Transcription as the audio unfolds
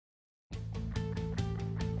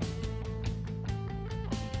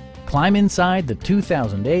Climb inside the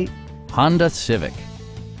 2008 Honda Civic.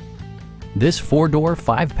 This four-door,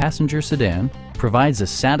 five-passenger sedan provides a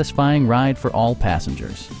satisfying ride for all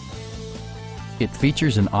passengers. It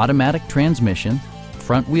features an automatic transmission,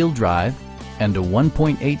 front-wheel drive, and a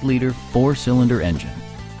 1.8-liter four-cylinder engine.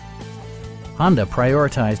 Honda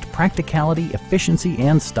prioritized practicality, efficiency,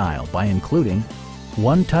 and style by including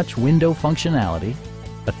one-touch window functionality,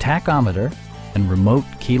 a tachometer, and remote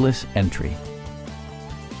keyless entry.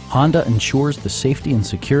 Honda ensures the safety and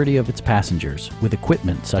security of its passengers with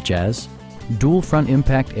equipment such as dual front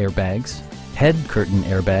impact airbags, head curtain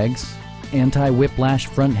airbags, anti-whiplash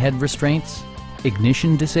front head restraints,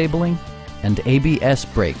 ignition disabling, and ABS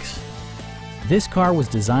brakes. This car was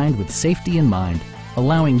designed with safety in mind,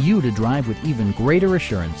 allowing you to drive with even greater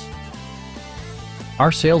assurance.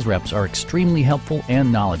 Our sales reps are extremely helpful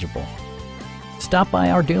and knowledgeable. Stop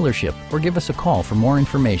by our dealership or give us a call for more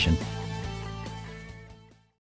information.